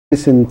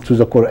listen to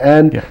the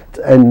Quran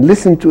and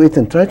listen to it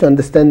and try to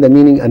understand the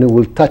meaning, and it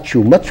will touch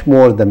you much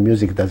more than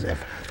music does ever.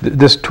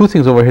 There's two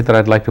things over here that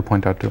I'd like to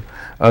point out to.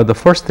 The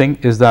first thing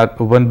is that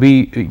when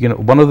we,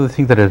 one of the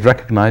things that is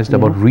recognized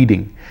about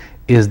reading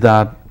is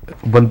that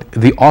when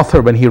the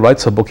author, when he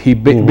writes a book, he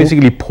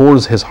basically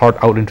pours his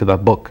heart out into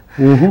that book.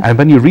 And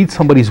when you read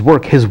somebody's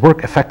work, his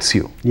work affects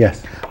you.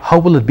 Yes. How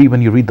will it be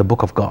when you read the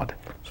book of God?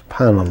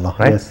 SubhanAllah.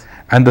 Right? Yes.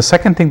 And the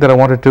second thing that I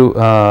wanted to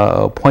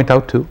point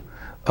out to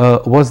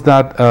was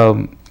that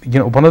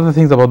one of the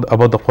things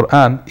about the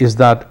Quran is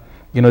that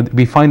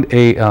we find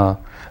a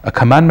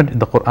commandment in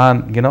the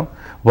Quran,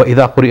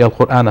 وَإِذَا قُرِئَ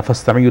الْقُرْآنَ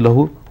فَاسْتَمِعُوا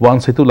لَهُ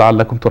وَأَنصِتُوا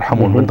لَعَلَّكُمْ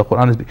تُرْحَمُونَ. When the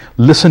Quran is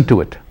listen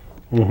to it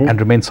and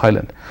remain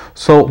silent.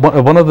 So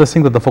one of the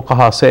things that the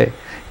fuqaha say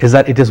is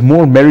that it is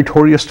more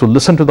meritorious to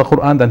listen to the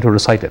Quran than to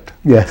recite it.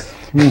 Yes.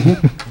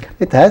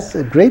 It has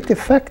a great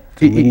effect.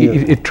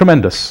 It's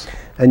tremendous.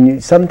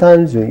 And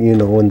sometimes,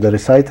 when the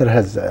reciter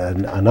has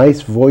a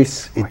nice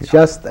voice, it's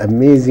just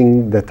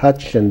amazing, the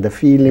touch and the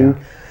feeling.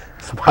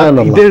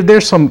 SubhanAllah.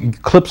 There's some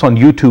clips on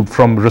YouTube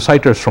from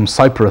reciters from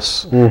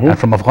Cyprus and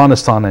from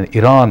Afghanistan and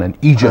Iran and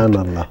Egypt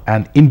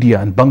and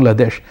India and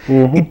Bangladesh.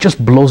 It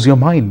just blows your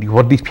mind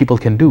what these people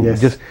can do.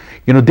 Yes. Just,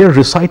 they're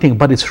reciting,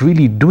 but it's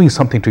really doing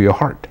something to your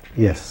heart.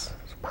 Yes.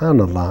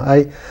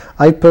 SubhanAllah.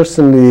 I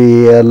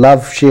personally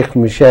love Sheikh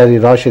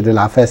Mishari Rashid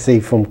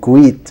Al-Afasi from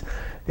Kuwait.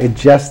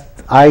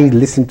 I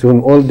listen to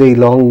him all day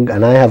long,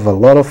 and I have a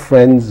lot of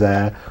friends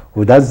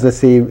who does the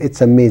same. It's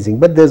amazing.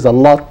 But there's a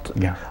lot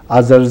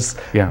others,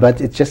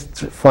 but it's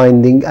just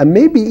finding, and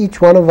maybe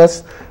each one of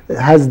us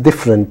has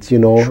different,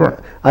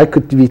 Sure. I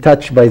could be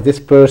touched by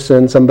this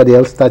person, somebody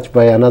else touched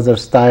by another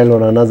style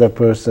or another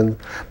person.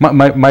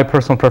 My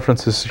personal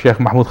preference is Sheikh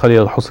Mahmoud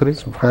Khalil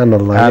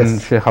Al-Husri and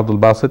Sheikh Abdul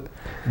Basit.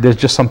 There's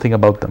just something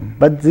about them.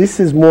 But this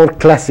is more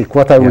classic,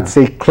 what I would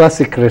say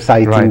classic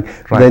reciting.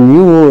 Right. The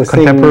new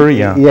contemporary,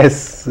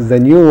 yes, the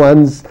new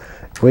ones,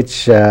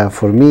 which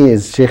for me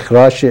is Sheikh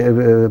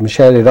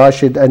Mishari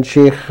Rashid and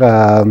Sheikh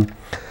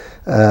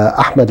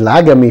Ahmed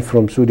Al-Agami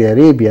from Saudi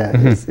Arabia.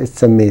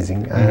 It's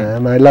amazing,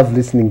 and I love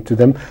listening to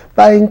them.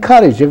 But I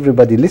encourage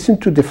everybody, listen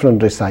to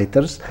different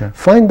reciters,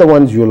 find the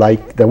ones you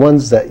like, the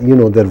ones that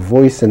their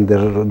voice and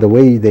the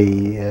way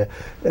they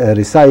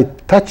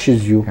recite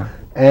touches you.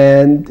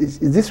 And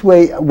this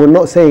way, we're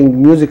not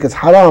saying music is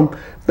haram,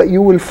 but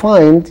you will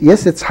find,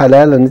 yes, it's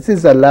halal and it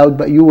is allowed,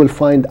 but you will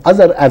find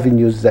other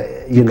avenues that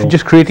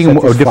just creating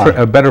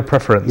a better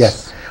preference.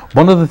 Yes.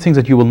 One of the things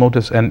that you will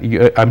notice, and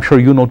I'm sure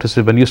you noticed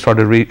it when you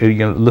started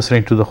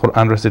listening to the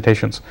Quran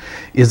recitations,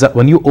 is that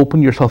when you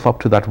open yourself up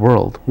to that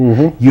world,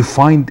 you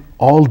find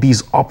all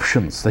these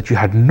options that you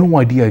had no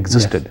idea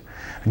existed,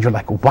 and you're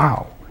like,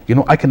 wow.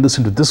 I can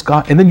listen to this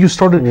guy, and then you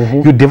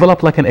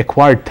develop like an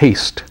acquired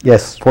taste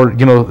for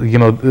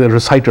the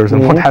reciters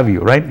and what have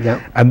you, right?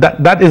 And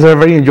that is a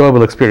very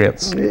enjoyable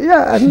experience.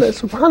 Yeah, and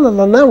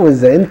SubhanAllah, now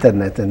with the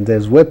internet and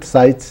there's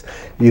websites,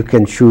 you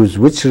can choose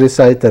which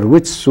reciter,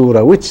 which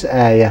surah, which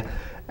ayah,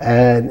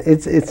 and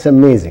it's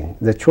amazing.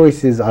 The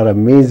choices are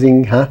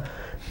amazing,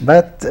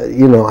 But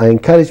I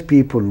encourage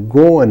people,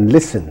 go and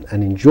listen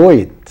and enjoy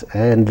it,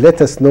 and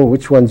let us know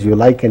which ones you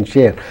like and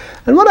share.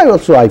 And what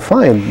I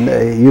find,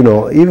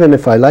 even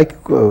if I like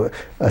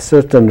a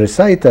certain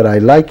reciter, I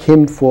like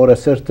him for a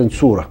certain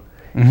surah.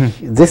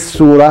 This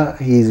surah,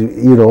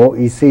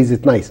 he says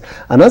it nice.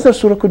 Another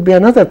surah could be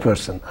another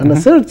person, and a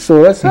third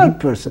surah, a third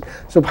person.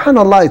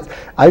 SubhanAllah,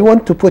 I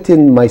want to put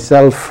in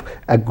myself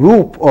a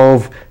group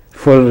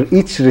for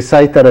each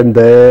reciter and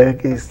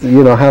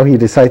how he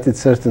recited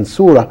certain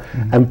surah,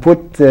 and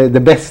put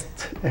the best,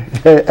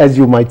 as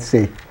you might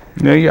say.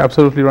 Yeah, you're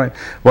absolutely right.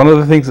 One of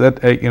the things that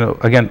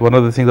one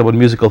of the things about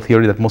musical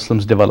theory that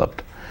Muslims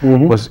developed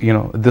was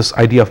this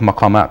idea of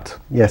maqamat.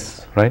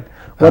 Yes. Right.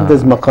 What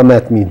does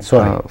maqamat mean?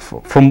 Sorry.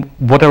 From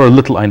whatever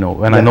little I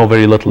know, and I know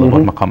very little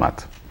about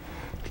maqamat,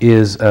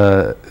 is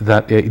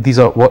that these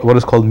are what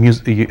is called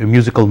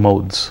musical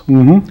modes.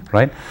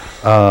 Right.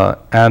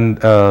 And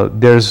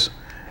there's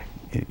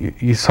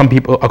some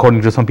people,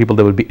 according to some people,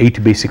 there will be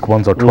 8 basic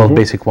ones, or 12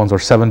 basic ones, or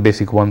 7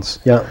 basic ones.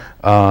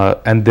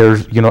 And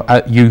there's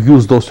you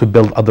use those to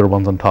build other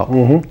ones on top,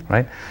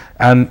 right?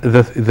 And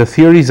the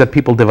theories that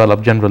people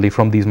develop generally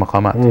from these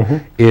maqamat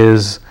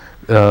is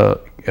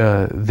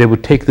they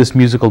would take this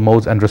musical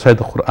modes and recite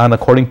the Quran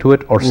according to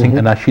it, or sing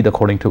an nasheed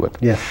according to it.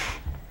 Yes.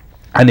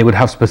 And it would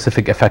have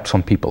specific effects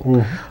on people.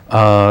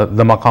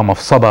 The maqam of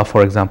Sabah,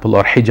 for example,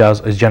 or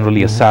Hijaz, is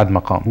generally a sad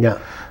maqam.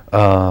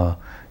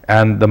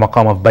 And the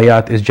maqam of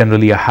bayat is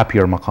generally a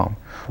happier maqam.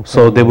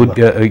 So they would,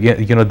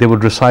 they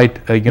would recite,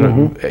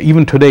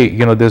 even today,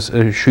 there's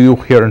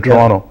shuyukh here in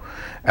Toronto,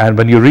 and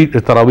when you read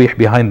the Taraweeh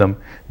behind them,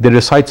 they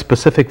recite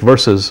specific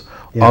verses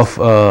of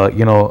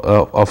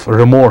of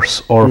remorse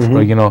or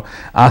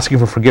asking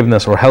for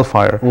forgiveness or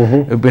hellfire.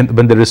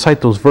 When they recite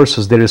those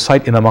verses, they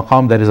recite in a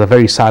maqam that is a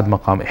very sad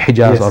maqam,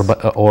 Hijaz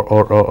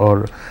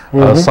or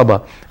Sabah.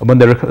 When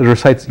they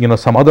recite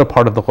some other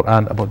part of the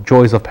Quran about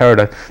joys of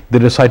paradise, they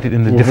recite it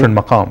in a different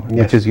maqam,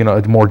 which is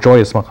a more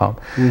joyous maqam.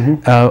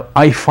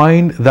 I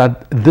find that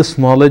this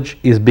knowledge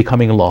is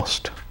becoming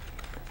lost.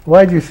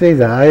 Why do you say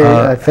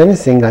that? If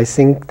anything, I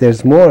think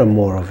there's more and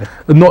more of it.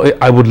 No,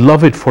 I would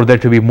love it for there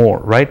to be more,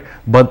 right?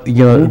 But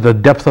the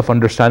depth of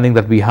understanding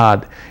that we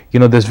had,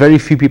 there's very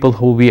few people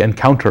who we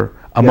encounter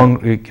among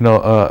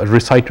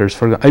reciters.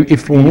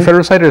 If a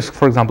reciter is,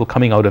 for example,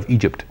 coming out of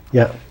Egypt,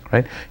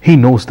 right? He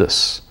knows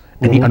this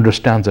and he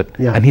understands it,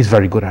 and he's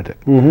very good at it,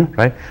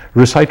 right?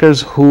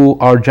 Reciters who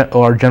are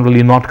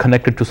generally not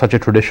connected to such a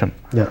tradition,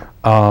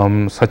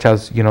 such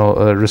as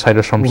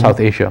reciters from South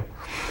Asia.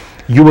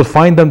 You will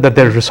find them that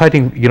they're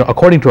reciting,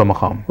 according to a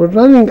maqam. We're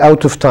running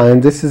out of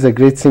time. This is a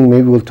great thing.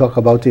 Maybe we'll talk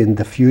about it in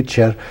the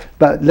future.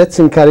 But let's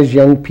encourage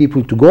young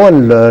people to go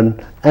and learn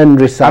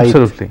and recite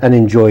and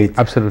enjoy it.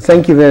 Absolutely.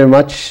 Thank you very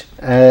much.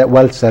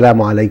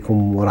 Salamu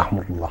alaikum wa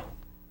rahmatullah.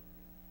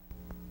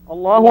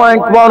 Allahu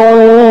Akbar,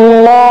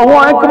 Allahu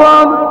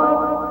Akbar.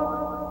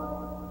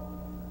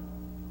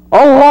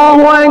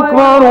 Allahu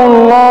Akbar,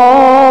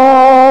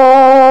 Allah.